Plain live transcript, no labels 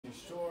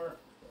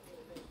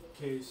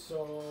Okay,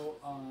 so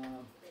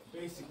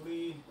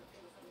basically,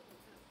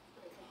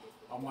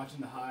 I'm watching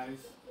the highs.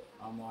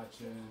 I'm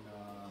watching.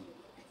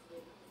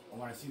 I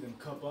want to see them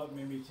cup up,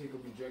 maybe take a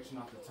rejection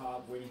off the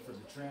top, waiting for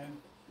the trend.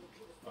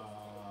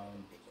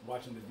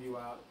 Watching the view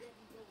out.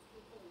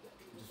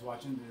 Just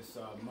watching this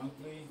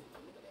monthly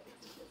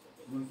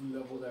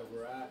level that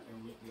we're at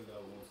and weekly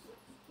levels.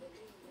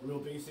 Real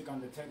basic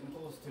on the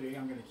technicals. Today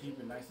I'm going to keep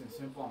it nice and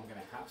simple. I'm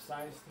going to half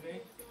size today.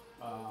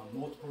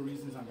 Multiple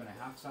reasons I'm going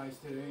to half size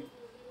today.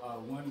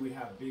 One, we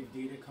have big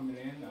data coming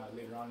in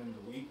later on in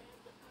the week.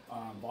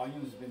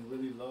 Volume has been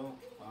really low.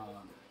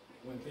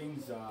 When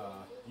things,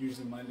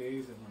 usually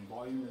Mondays, and when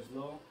volume is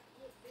low,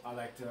 I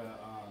like to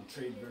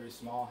trade very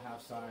small,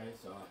 half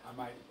size. I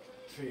might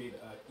trade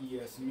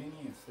ES mini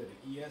instead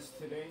of ES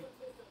today.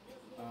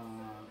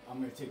 I'm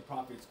going to take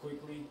profits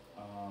quickly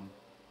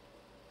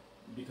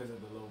because of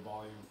the low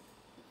volume,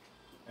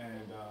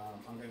 and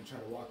I'm going to try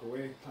to walk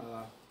away.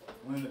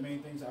 One of the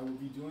main things I will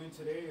be doing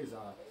today is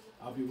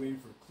I'll be waiting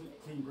for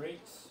clean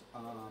breaks.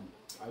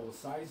 I will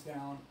size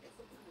down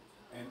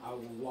and I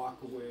will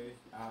walk away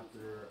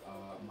after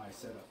my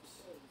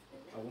setups.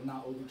 I will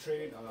not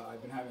overtrade.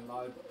 I've been having a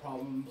lot of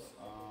problems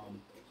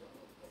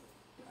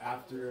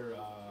after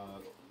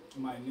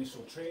my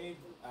initial trade.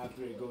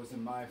 After it goes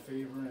in my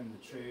favor and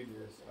the trade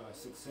is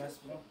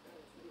successful,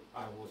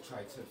 I will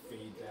try to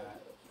fade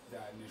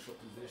that initial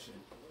position.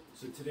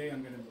 So today I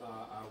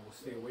will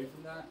stay away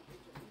from that.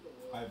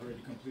 I've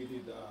already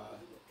completed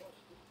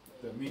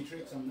the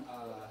matrix.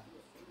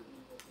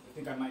 I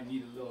think I might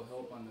need a little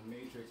help on the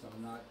matrix.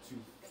 I'm not too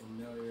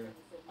familiar.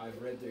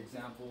 I've read the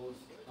examples.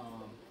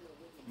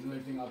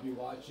 Another thing I'll be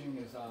watching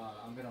is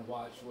I'm gonna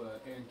watch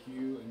what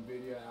NQ,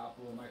 NVIDIA,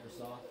 Apple,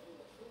 Microsoft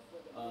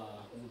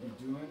will be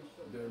doing.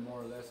 They're more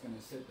or less gonna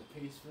set the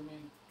pace for me.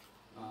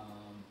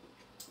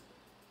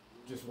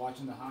 Just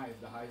watching the highs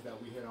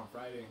that we hit on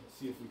Friday,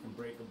 see if we can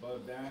break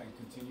above that and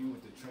continue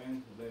with the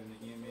trend, letting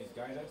the EMAs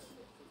guide us.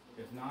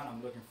 If not,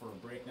 I'm looking for a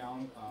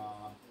breakdown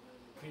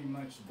pretty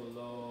much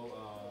below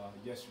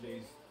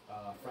yesterday's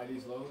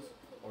Friday's lows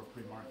or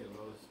pre-market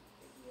lows,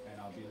 and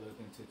I'll be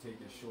looking to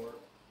take it short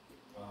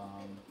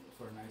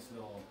for a nice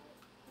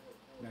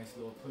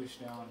little push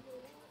down.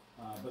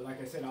 But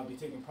like I said, I'll be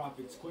taking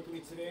profits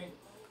quickly today.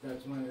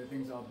 That's one of the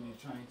things I'll be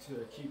trying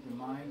to keep in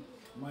mind.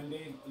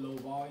 Monday, low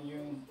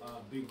volume,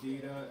 big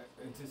data,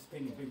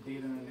 anticipating big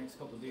data in the next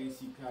couple of days,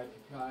 CPI,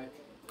 PPI.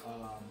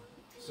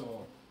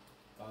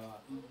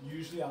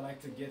 Usually I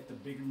like to get the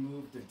bigger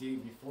move the day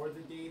before the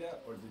data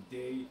or the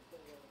day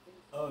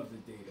of the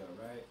data,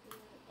 right?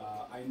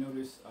 I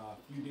noticed a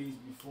few days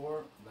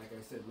before, like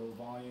I said, low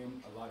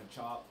volume, a lot of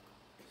chop.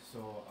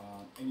 So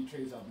any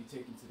trades I'll be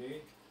taking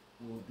today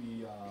will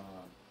be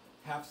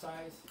half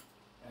size,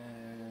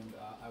 and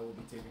I will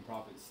be taking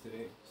profits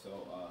today.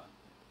 So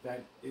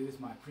that is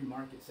my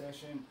pre-market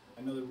session.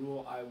 Another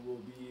rule I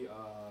will be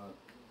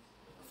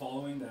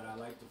following that I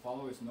like to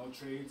follow is no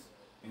trades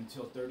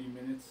until 30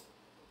 minutes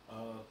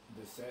of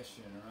the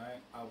session,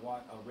 right? I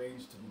want a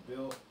range to be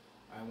built.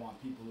 I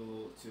want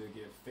people to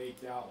get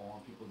faked out. I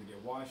want people to get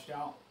washed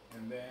out,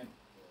 and then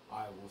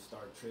I will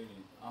start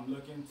trading. I'm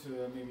looking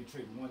to maybe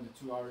trade 1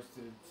 to 2 hours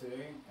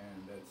today,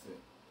 and that's it.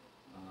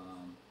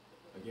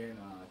 Again,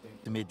 I think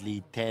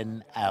Approximately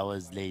 10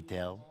 hours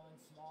later.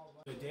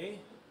 the day.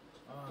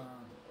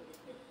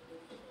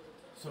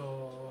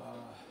 So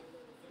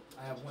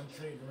I have one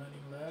trade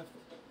running left,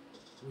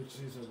 which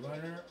is a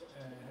runner,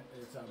 and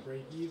it's a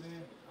break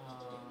even.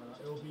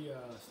 It will be a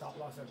stop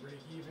loss at break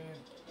even,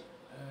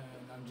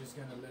 and I'm just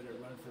gonna let it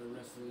run for the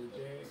rest of the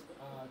day.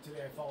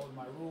 Today I followed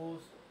my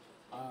rules.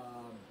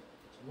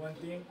 One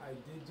thing I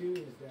did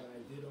do is that I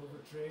did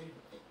overtrade.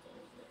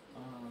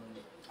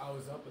 I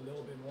was up a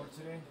little bit more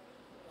today,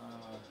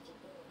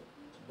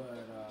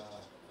 but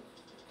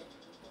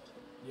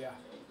yeah,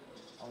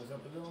 I was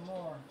up a little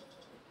more.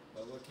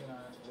 But what can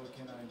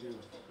I do?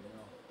 You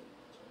know,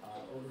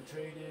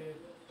 overtraded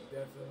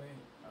definitely.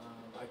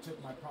 I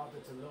took my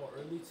profits a little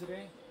early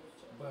today,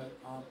 but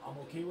I'm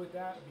okay with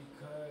that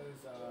because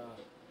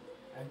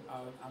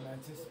I'm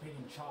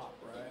anticipating chop,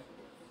 right?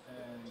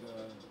 And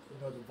you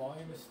know, the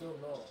volume is still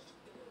low.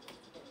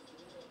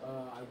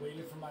 I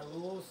waited for my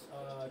rules.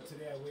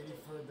 Today I waited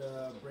for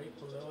the break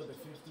below the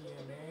 50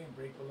 EMA and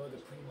break below the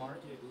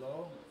pre-market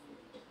low.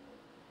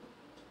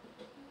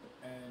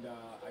 And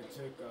I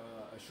took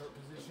a short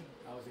position.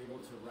 I was able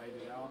to write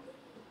it out.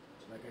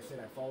 Like I said,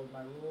 I followed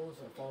my rules.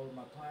 I followed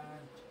my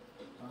plan.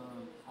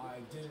 I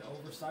didn't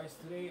oversize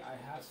today. I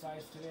half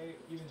sized today.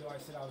 Even though I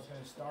said I was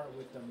going to start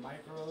with the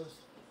micros,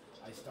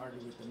 I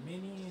started with the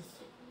minis.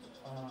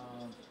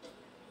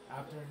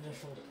 After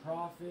initial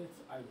profits,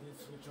 I did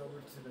switch over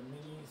to the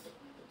minis.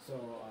 So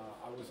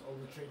I was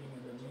overtrading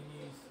in the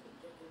minis.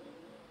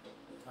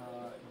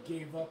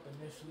 Gave up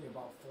initially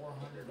about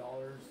 $400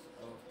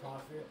 of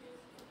profit.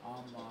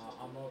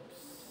 I'm up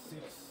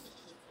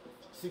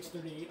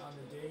 638 on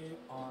the day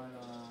on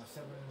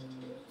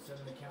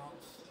seven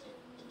accounts.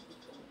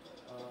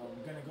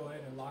 I'm gonna go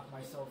ahead and lock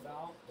myself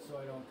out so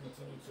I don't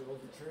continue to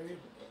overtrade.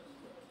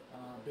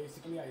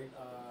 Basically,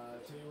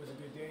 today was a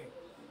good day.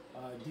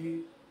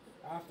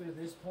 After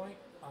this point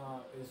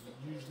is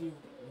usually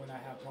when I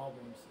have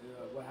problems.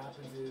 What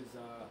happens is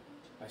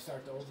I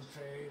start to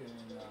overtrade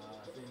and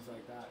things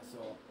like that.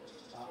 So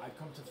I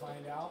come to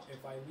find out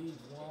if I leave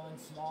one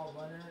small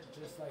runner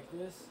just like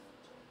this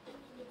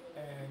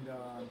and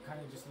kind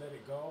of just let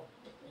it go,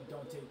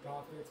 don't take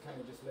profits, kind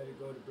of just let it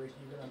go to break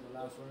even on the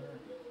last runner,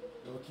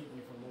 it'll keep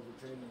me from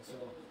overtrading.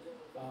 So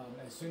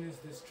as soon as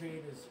this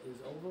trade is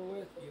over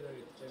with, either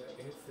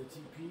it hits the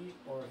TP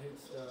or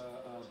hits the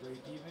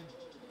break even,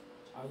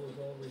 I will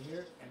go over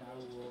here and I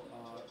will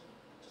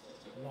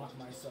lock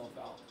myself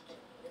out,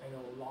 and it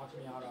will lock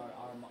me out of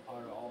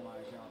all my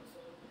accounts.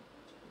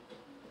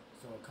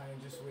 So kind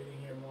of just waiting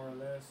here more or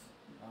less,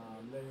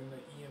 letting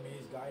the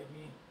EMAs guide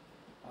me.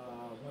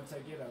 Once I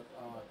get a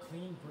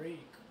clean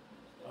break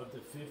of the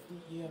 50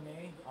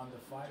 EMA on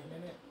the 5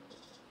 minute,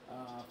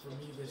 for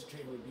me this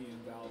trade would be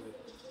invalid.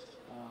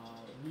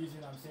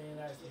 Reason I'm saying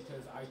that is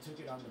because I took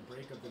it on the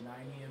break of the 9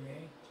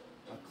 EMA,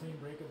 a clean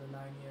break of the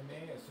 9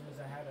 EMA. As soon as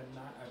I had a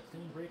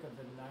clean break of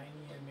the 9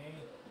 EMA,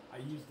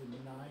 I used the 9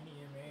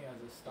 EMA as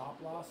a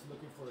stop loss,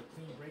 looking for a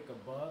clean break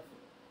above,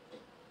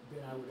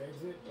 then I would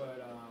exit.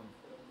 But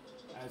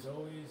as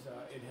always,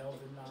 it held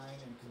the 9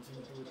 and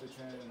continued through with the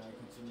trend, and I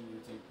continued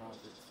to take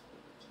profits.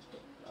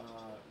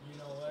 You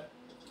know what?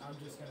 I'm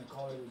just gonna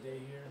call it a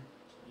day here,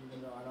 even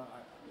though I don't.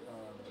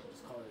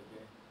 Just call it a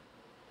day.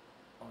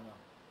 Oh no,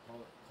 call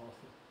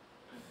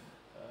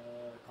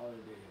it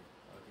a day here.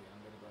 Okay,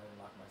 I'm gonna go ahead and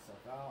lock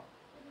myself out.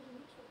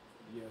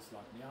 Yes,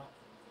 lock me out.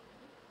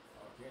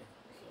 Okay,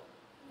 so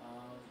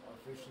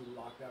officially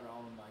locked out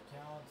all of my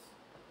accounts.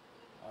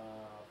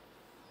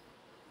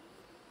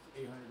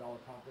 $800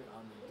 profit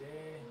on the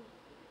day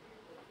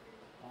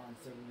on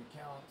 7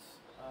 accounts.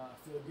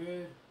 Feel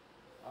good.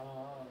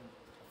 I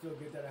feel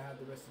good that I have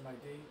the rest of my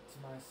day to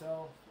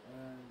myself,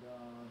 and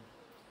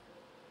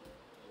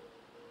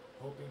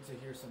hoping to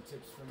hear some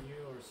tips from you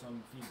or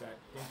some feedback.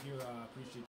 Thank you. Appreciate